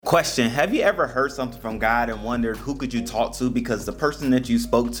Question: have you ever heard something from God and wondered who could you talk to because the person that you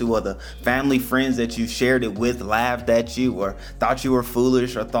spoke to or the family friends that you shared it with laughed at you or thought you were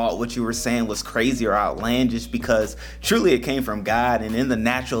foolish or thought what you were saying was crazy or outlandish because truly it came from God, and in the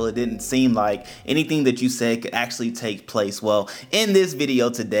natural it didn't seem like anything that you said could actually take place? Well, in this video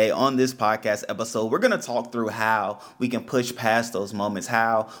today, on this podcast episode, we're going to talk through how we can push past those moments,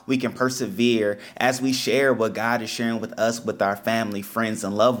 how we can persevere as we share what God is sharing with us, with our family, friends,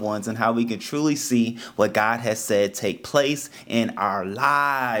 and loved ones, and how we can truly see what God has said take place in our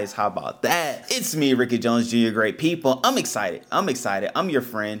lives. How about that? It's me, Ricky Jones Jr., great people. I'm excited. I'm your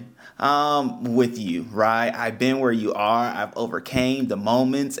friend. With you, right? I've been where you are. I've overcame the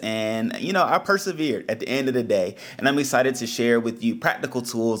moments and, I persevered at the end of the day. And I'm excited to share with you practical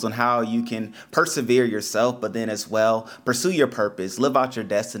tools on how you can persevere yourself, but then as well, pursue your purpose, live out your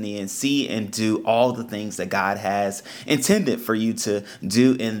destiny, and see and do all the things that God has intended for you to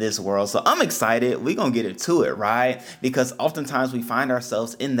do in this world. So I'm excited. We're going to get into it, right? Because oftentimes we find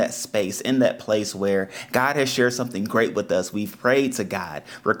ourselves in that space, in that place where God has shared something great with us. We've prayed to God,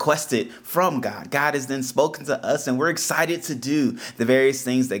 requested from God. God has then spoken to us, and we're excited to do the various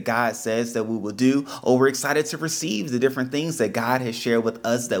things that God says that we will do, or we're excited to receive the different things that God has shared with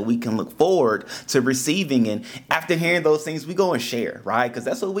us that we can look forward to receiving. And after hearing those things, we go and share, right? Because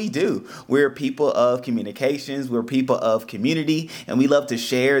that's what we do. We're people of communications. We're people of community, and we love to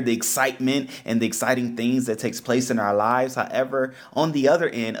share the excitement and the exciting things that takes place in our lives. However, on the other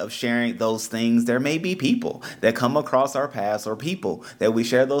end of sharing those things, there may be people that come across our paths, or people that we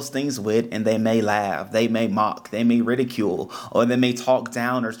share those things with, and they may laugh, they may mock, they may ridicule, or they may talk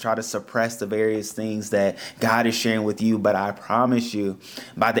down or try to suppress the various things that God is sharing with you. But I promise you,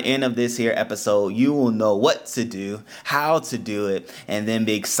 by the end of this here episode, you will know what to do, how to do it, and then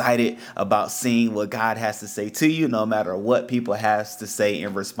be excited about seeing what God has to say to you, no matter what people has to say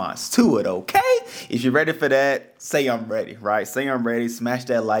in response to it. Okay? If you're ready for that, say I'm ready, right? Say I'm ready. Smash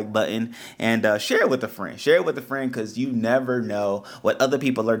that like button and share it with a friend. Share it with a friend, because you never know what other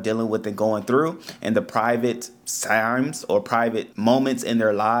people are dealing with and going through in the private times or private moments in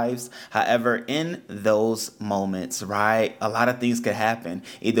their lives. However, in those moments, right, a lot of things could happen.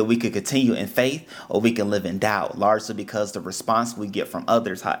 Either we could continue in faith or we can live in doubt, largely because the response we get from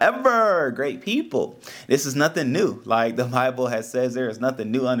others. However, great people, this is nothing new. Like the Bible has says, there is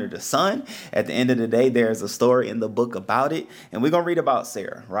nothing new under the sun. At the end of the day, there's a story in the book about it. And we're going to read about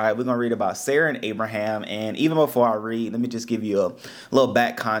Sarah, right? We're going to read about Sarah and Abraham. And even before I read, let me just give you a little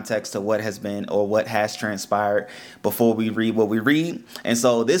back context to what has been or what has transpired before we read what we read. And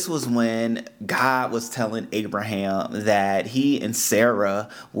so this was when God was telling Abraham that he and Sarah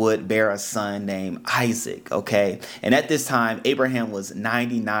would bear a son named Isaac. Okay. And at this time, Abraham was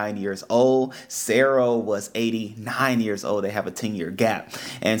 99 years old. Sarah was 89 years old. They have a 10-year gap.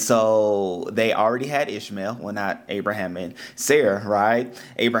 And so they already had Ishmael. Well, not Abraham and Sarah, right?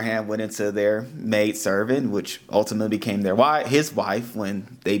 Abraham went into their maidservant, which ultimately became his wife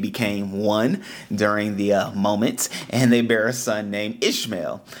when they became one during the moment, and they bear a son named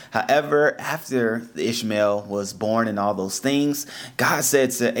Ishmael. However, after Ishmael was born and all those things, God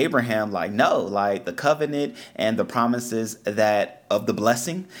said to Abraham, no, the covenant and the promises that of the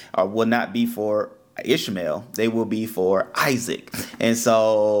blessing will not be for Ishmael, they will be for Isaac. And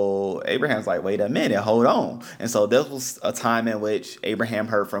so Abraham's like, wait a minute, hold on. And so this was a time in which Abraham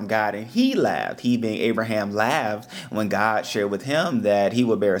heard from God, and he laughed. He being Abraham laughed when God shared with him that he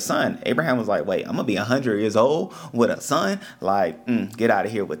would bear a son. Abraham was like, wait, I'm gonna be 100 years old with a son? Get out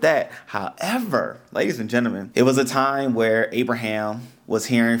of here with that. However, ladies and gentlemen, it was a time where Abraham was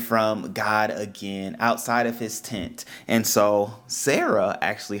hearing from God again outside of his tent. And so Sarah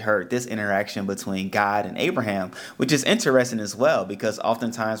actually heard this interaction between God and Abraham, which is interesting as well, because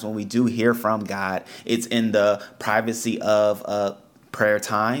oftentimes when we do hear from God, it's in the privacy of prayer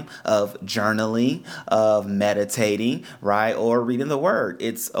time, of journaling, of meditating, right? Or reading the word.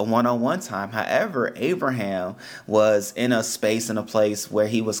 It's a one-on-one time. However, Abraham was in a space, in a place where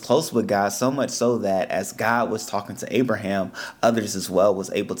he was close with God, so much so that as God was talking to Abraham, others as well was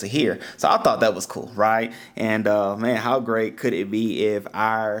able to hear. So I thought that was cool, right? And man, how great could it be if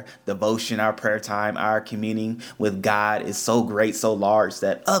our devotion, our prayer time, our communing with God is so great, so large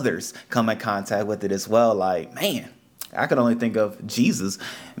that others come in contact with it as well? Man, I could only think of Jesus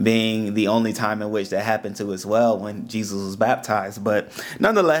being the only time in which that happened to as well, when Jesus was baptized. But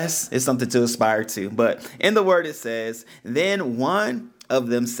nonetheless, it's something to aspire to. But in the word, it says, then one of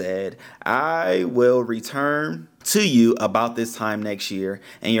them said, I will return to you about this time next year,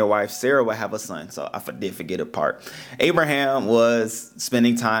 and your wife Sarah will have a son. So I did forget a part. Abraham was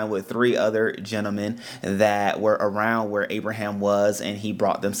spending time with 3 other gentlemen that were around where Abraham was, and he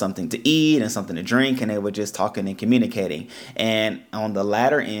brought them something to eat and something to drink, and they were just talking and communicating. And on the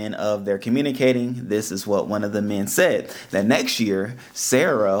latter end of their communicating, this is what one of the men said, that next year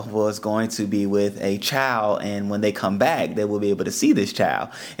Sarah was going to be with a child, and when they come back, they will be able to see this child.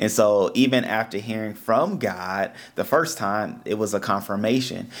 And so even after hearing from God the first time, it was a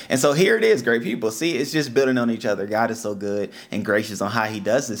confirmation. And so here it is, great people. See, it's just building on each other. God is so good and gracious on how he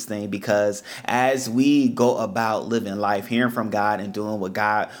does this thing, because as we go about living life, hearing from God and doing what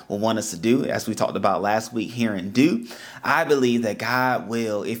God will want us to do, as we talked about last week, hear and do, I believe that God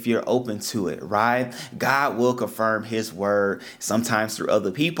will, if you're open to it, right? God will confirm his word, sometimes through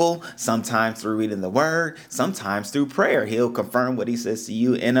other people, sometimes through reading the word, sometimes through prayer. He'll confirm what he says to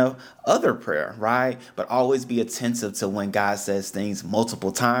you in a other prayer, right? But always be attentive to when God says things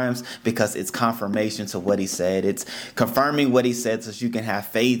multiple times, because it's confirmation to what he said. It's confirming what he said so you can have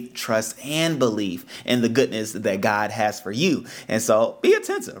faith, trust, and belief in the goodness that God has for you. And so be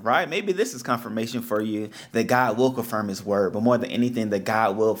attentive, right? Maybe this is confirmation for you that God will confirm his word, but more than anything, that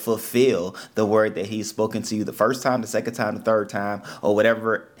God will fulfill the word that he's spoken to you the first time, the second time, the third time, or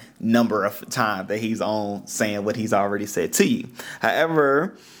whatever number of time that he's on saying what he's already said to you.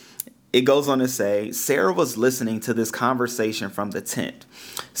 However, it goes on to say, Sarah was listening to this conversation from the tent.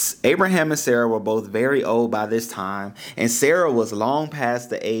 Abraham and Sarah were both very old by this time, and Sarah was long past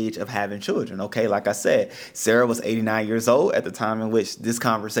the age of having children. Okay, like I said, Sarah was 89 years old at the time in which this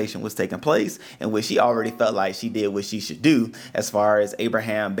conversation was taking place, in which she already felt like she did what she should do as far as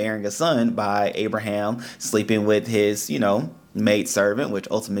Abraham bearing a son by Abraham sleeping with his, maid servant, which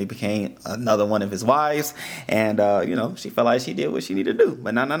ultimately became another one of his wives. And, she felt like she did what she needed to do.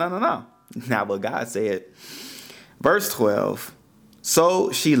 But no. Not what God said. Verse 12.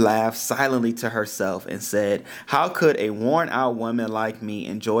 So she laughed silently to herself and said, "How could a worn out woman like me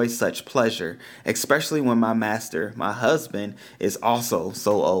enjoy such pleasure, especially when my master, my husband, is also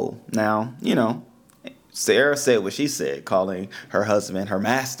so old?" Now, Sarah said what she said, calling her husband her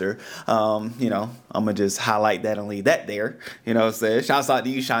master. I'm going to just highlight that and leave that there. You know what I'm saying? Shouts out to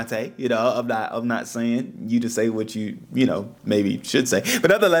you, Shantae. I'm not saying you to say what you, maybe should say.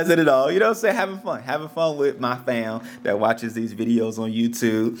 But nonetheless, in it all, having fun with my fam that watches these videos on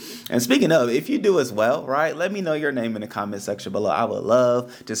YouTube. And speaking of, if you do as well, right, let me know your name in the comment section below. I would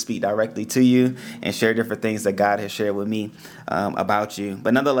love to speak directly to you and share different things that God has shared with me about you.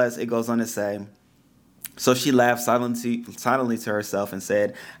 But nonetheless, it goes on to say, so she laughed silently to herself and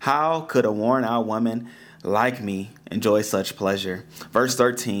said, "How could a worn out woman like me enjoy such pleasure?" Verse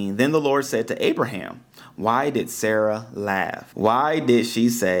 13, then the Lord said to Abraham, "Why did Sarah laugh? Why did she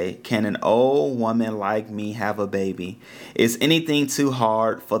say, 'Can an old woman like me have a baby?' Is anything too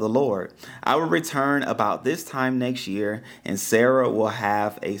hard for the Lord? I will return about this time next year, and Sarah will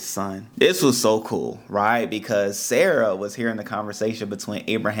have a son." This was so cool, right? Because Sarah was hearing the conversation between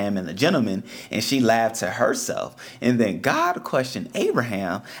Abraham and the gentleman, and she laughed to herself. And then God questioned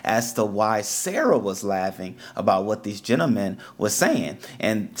Abraham as to why Sarah was laughing about what these gentlemen were saying.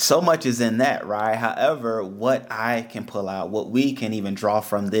 And so much is in that, right? However, what I can pull out, what we can even draw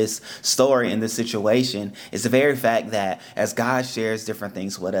from this story and this situation is the very fact that as God shares different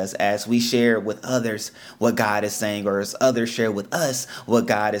things with us, as we share with others what God is saying, or as others share with us what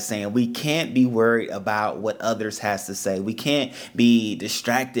God is saying, we can't be worried about what others has to say. We can't be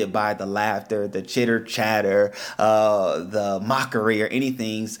distracted by the laughter, the chitter chatter, the mockery, or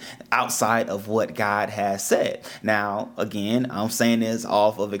anything outside of what God has said. Now, again, I'm saying this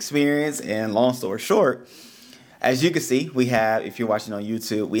off of experience, and long story short, as you can see, we have, if you're watching on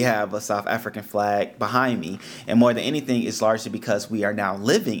YouTube, we have a South African flag behind me. And more than anything, it's largely because we are now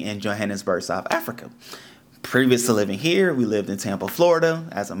living in Johannesburg, South Africa. Previous to living here, we lived in Tampa, Florida,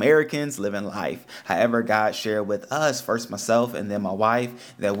 as Americans living life. However, God shared with us, first myself and then my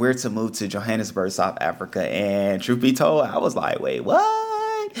wife, that we're to move to Johannesburg, South Africa. And truth be told, I was like, wait, what?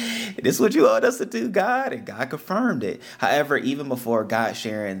 This is what you owed us to do, God? And God confirmed it. However, even before God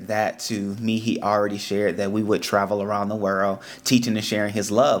sharing that to me, he already shared that we would travel around the world teaching and sharing his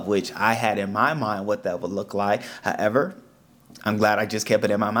love, which I had in my mind what that would look like. However, I'm glad I just kept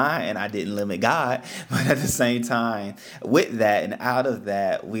it in my mind and I didn't limit God. But at the same time, with that and out of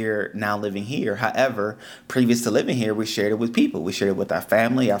that, we're now living here. However, previous to living here, we shared it with people. We shared it with our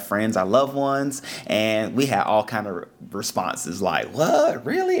family, our friends, our loved ones, and we had all kind of responses like, "What?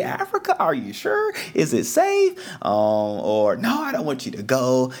 Really? Africa? Are you sure? Is it safe?" Or, "No, I don't want you to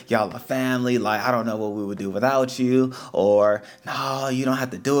go. Y'all are family. Like, I don't know what we would do without you." Or, "No, you don't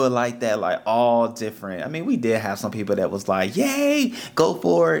have to do it like that." Like, all different. I mean, we did have some people that was like, "Yay, go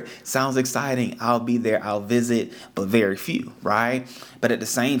for it. Sounds exciting. I'll be there. I'll visit," but very few, right? But at the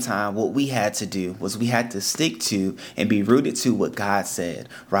same time, what we had to do was we had to stick to and be rooted to what God said,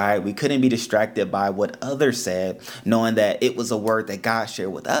 right? We couldn't be distracted by what others said, knowing that it was a word that God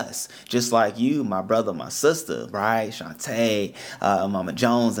shared with us. Just like you, my brother, my sister, right? Shantae, Mama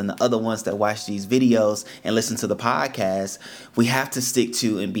Jones, and the other ones that watch these videos and listen to the podcast, we have to stick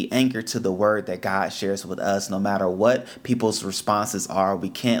to and be anchored to the word that God shares with us, no matter what people's responses are. We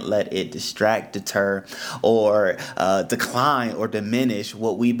can't let it distract, deter, or decline or diminish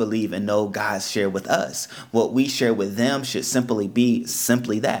what we believe and know God shared with us. What we share with them should simply be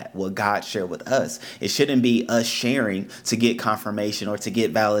that, what God shared with us. It shouldn't be us sharing to get confirmation or to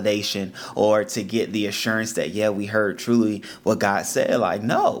get validation or to get the assurance that, yeah, we heard truly what God said. Like,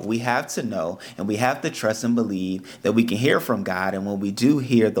 no, we have to know and we have to trust and believe that we can hear from God. And when we do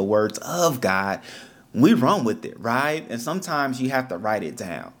hear the words of God, we run with it, right? And sometimes you have to write it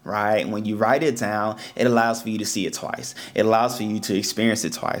down, right? And when you write it down, it allows for you to see it twice. It allows for you to experience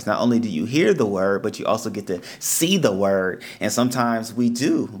it twice. Not only do you hear the word, but you also get to see the word. And sometimes we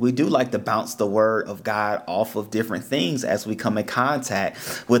do like to bounce the word of God off of different things as we come in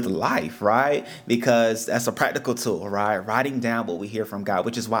contact with life, right? Because that's a practical tool, right? Writing down what we hear from God,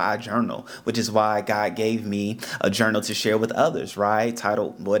 which is why I journal, which is why God gave me a journal to share with others, right?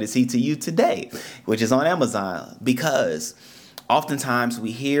 Titled, "What is He to You Today?" which is on Amazon, because oftentimes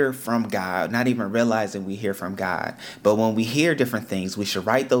we hear from God, not even realizing we hear from God. But when we hear different things, we should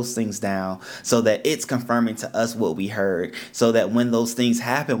write those things down so that it's confirming to us what we heard, so that when those things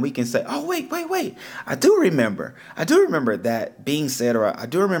happen, we can say, "Oh, wait. I do remember that being said," or "I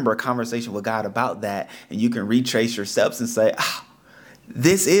do remember a conversation with God about that." And you can retrace your steps and say,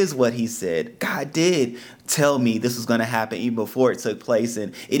 this is what He said. God did tell me this was going to happen even before it took place.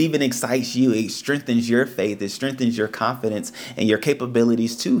 And it even excites you. It strengthens your faith. It strengthens your confidence and your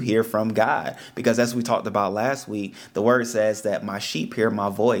capabilities to hear from God. Because as we talked about last week, the word says that my sheep hear my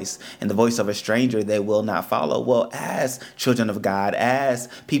voice, and the voice of a stranger they will not follow. Well, as children of God, as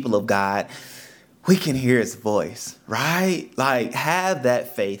people of God, we can hear His voice, right? Like, have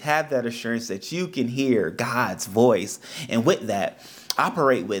that faith, have that assurance that you can hear God's voice. And with that,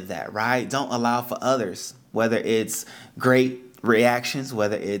 operate with that, right? Don't allow for others, whether it's great reactions,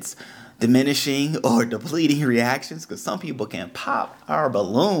 whether it's diminishing or depleting reactions, because some people can pop our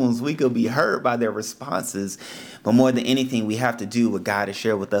balloons. We could be hurt by their responses. But more than anything, we have to do what God has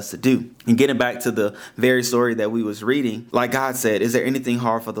shared with us to do. And getting back to the very story that we was reading, like God said, is there anything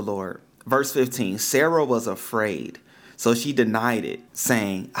hard for the Lord? Verse 15, Sarah was afraid, so she denied it,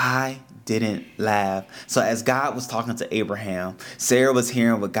 saying, I didn't laugh. So as God was talking to Abraham, Sarah was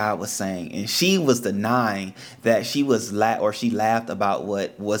hearing what God was saying, and she was denying that she was she laughed about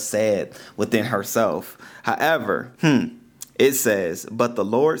what was said within herself. However, it says, but the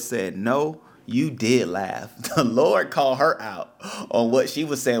Lord said, no, you did laugh. The Lord called her out on what she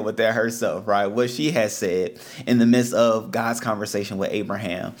was saying within herself, right? What she had said in the midst of God's conversation with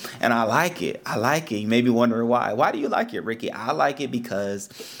Abraham. And I like it. You may be wondering why. Why do you like it, Ricky? I like it because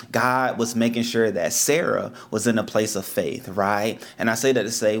God was making sure that Sarah was in a place of faith, right? And I say that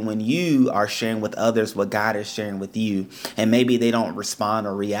to say, when you are sharing with others what God is sharing with you, and maybe they don't respond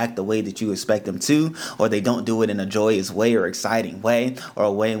or react the way that you expect them to, or they don't do it in a joyous way or exciting way, or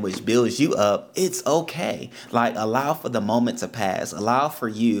a way in which builds you up, it's okay. Like, allow for the moment to pass. Allow for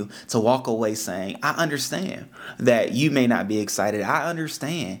you to walk away saying, I understand that you may not be excited. I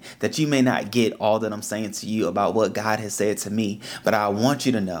understand that you may not get all that I'm saying to you about what God has said to me. But I want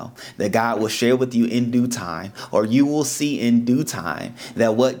you to know that God will share with you in due time, or you will see in due time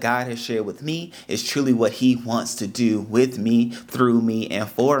that what God has shared with me is truly what He wants to do with me, through me, and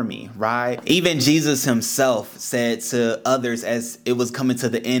for me, right? Even Jesus Himself said to others as it was coming to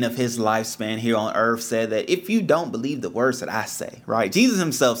the end of His lifespan here on earth, said that if you don't believe the words that I I say, right? Jesus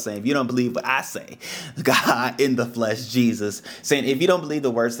himself saying, if you don't believe what I say, God in the flesh, Jesus saying, if you don't believe the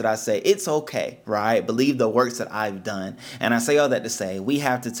words that I say, it's okay, right? Believe the works that I've done. And I say all that to say, we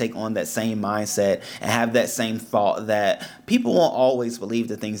have to take on that same mindset and have that same thought that people won't always believe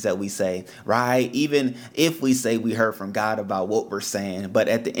the things that we say, right? Even if we say we heard from God about what we're saying. But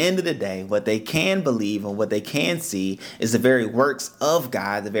at the end of the day, what they can believe and what they can see is the very works of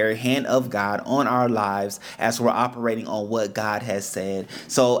God, the very hand of God on our lives as we're operating on what God has said.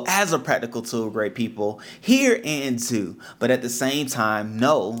 So as a practical tool, great people, hear and do. But at the same time,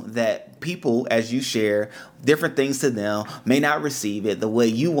 know that people, as you share different things to them, may not receive it the way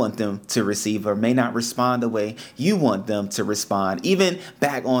you want them to receive, or may not respond the way you want them to respond. Even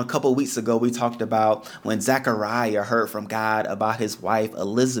back on a couple of weeks ago, we talked about when Zechariah heard from God about his wife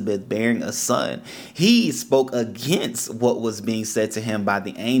Elizabeth bearing a son. He spoke against what was being said to him by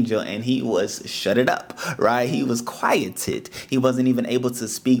the angel, and he was shut it up, right? He was quieted. He wasn't even able to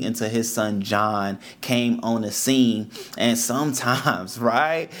speak until his son John came on the scene. And sometimes,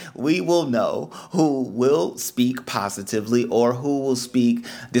 right, we will know who will speak positively or who will speak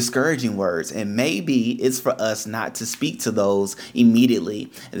discouraging words. And maybe it's for us not to speak to those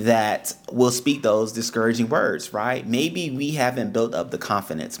immediately that will speak those discouraging words, right? Maybe we haven't built up the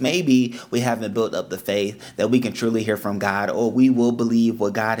confidence. Maybe we haven't built up the faith that we can truly hear from God, or we will believe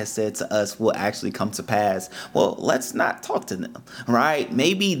what God has said to us will actually come to pass. Well, let's not talk to them, right?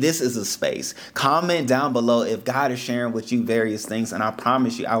 Maybe this is a space. Comment down below if God is sharing with you various things, and I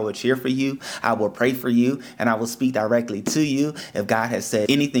promise you, I will cheer for you, I will pray for you, and I will speak directly to you if God has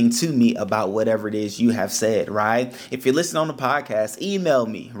said anything to me about whatever it is you have said, right? If you're listening on the podcast, email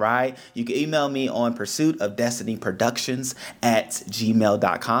me, right? You can email me on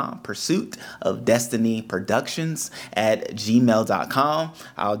pursuitofdestinyproductions@gmail.com, pursuitofdestinyproductions@gmail.com.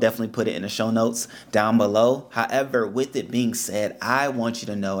 I'll definitely put it in the show notes down below. However, with it being said, I want you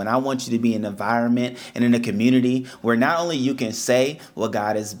to know, and I want you to be in an environment and in a community where not only you can say what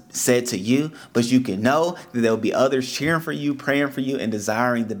God has said to you, but you can know that there will be others cheering for you, praying for you, and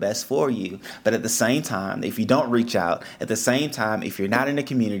desiring the best for you. But at the same time, if you don't reach out, at the same time, if you're not in a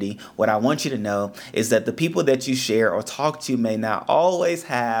community, what I want you to know is that the people that you share or talk to may not always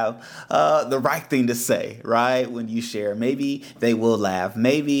have the right thing to say, right? When you share, maybe they will laugh.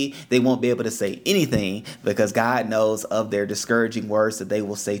 Maybe they won't be able to say anything because God knows of their discouraging words that they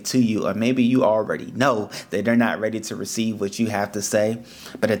will say to you. Or maybe you already know that they're not ready to receive what you have to say.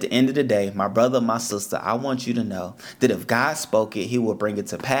 But at the end of the day, my brother, my sister, I want you to know that if God spoke it, he will bring it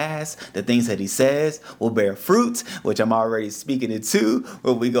to pass. The things that he says will bear fruit, which I'm already speaking it to,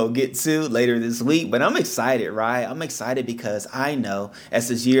 what we go get to later this week. But I'm excited, right? I'm excited because I know as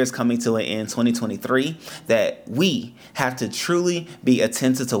this year is coming to an end, 2023, that we have to truly be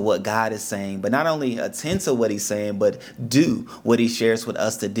attentive to what God is saying, but not only attend to what he's saying, but do what he shares with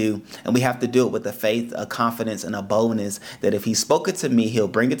us to do. And we have to do it with a faith, a confidence, and a boldness that if he spoke it to me, he'll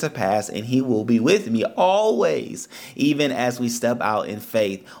bring it to pass, and he will be with me always, even as we step out in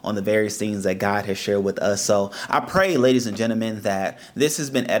faith on the various things that God has shared with us. So I pray, ladies and gentlemen, that this has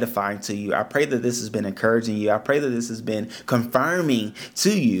been edifying to you. I pray that this has been encouraging you. I pray that this has been confirming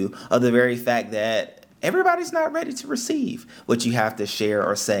to you of the very fact that everybody's not ready to receive what you have to share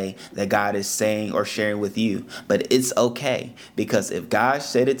or say that God is saying or sharing with you. But it's okay, because if God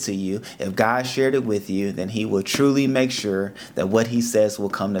said it to you, if God shared it with you, then he will truly make sure that what he says will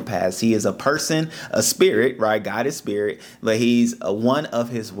come to pass. He is a person, a spirit, right? God is spirit, but he's a one of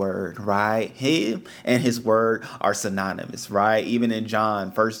his word, right? Him and his word are synonymous, right? Even in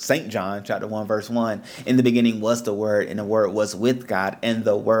St. John chapter 1, verse 1, in the beginning was the word, and the word was with God, and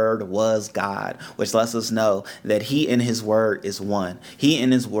the word was God, which lets us know that he and his word is one. He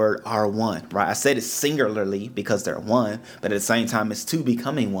and his word are one, right? I said it singularly because they're one, but at the same time, it's two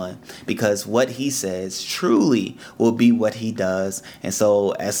becoming one, because what he says truly will be what he does. And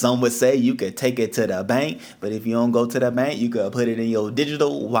so, as some would say, you could take it to the bank, but if you don't go to the bank, you could put it in your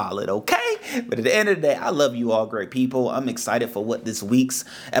digital wallet, okay? But at the end of the day, I love you all, great people. I'm excited for what this week's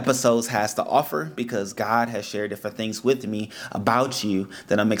episodes has to offer, because God has shared different things with me about you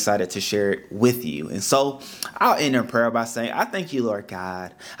that I'm excited to share it with you. And so I'll end in prayer by saying, I thank you, Lord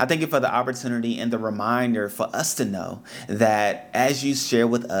God. I thank you for the opportunity and the reminder for us to know that as you share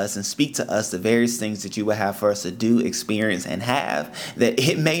with us and speak to us the various things that you would have for us to do, experience, and have, that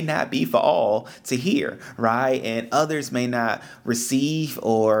it may not be for all to hear, right? And others may not receive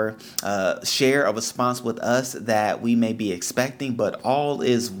or share a response with us that we may be expecting, but all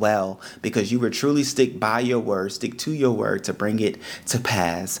is well, because you will truly stick by your word, stick to your word to bring it to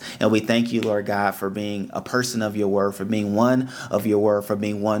pass. And we thank you, Lord God, for being a person of your word, for being one of your word, for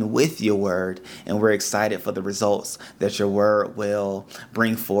being one with your word. And we're excited for the results that your word will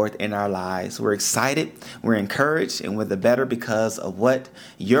bring forth in our lives. We're excited, we're encouraged, and we're the better because of what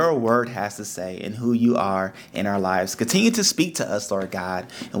your word has to say and who you are in our lives. Continue to speak to us, Lord God,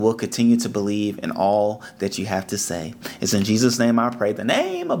 and we'll continue to believe in all that you have to say. It's in Jesus' name I pray, the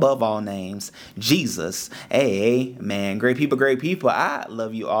name above all names, Jesus. Amen. Great people. I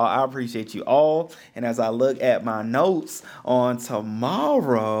love you all. I appreciate you all. And as I look at my notes on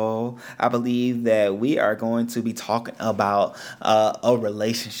tomorrow, I believe that we are going to be talking about a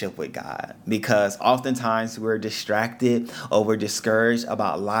relationship with God, because oftentimes we're distracted or we're discouraged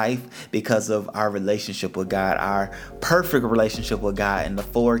about life because of our relationship with God, our perfect relationship with God, and the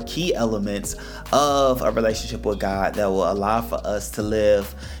 4 key elements of a relationship with God that will allow for us to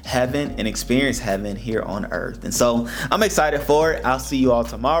live heaven and experience heaven here on earth. And so I'm excited for it. I'll see you all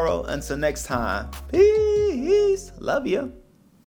tomorrow. Until next time, peace. Love you.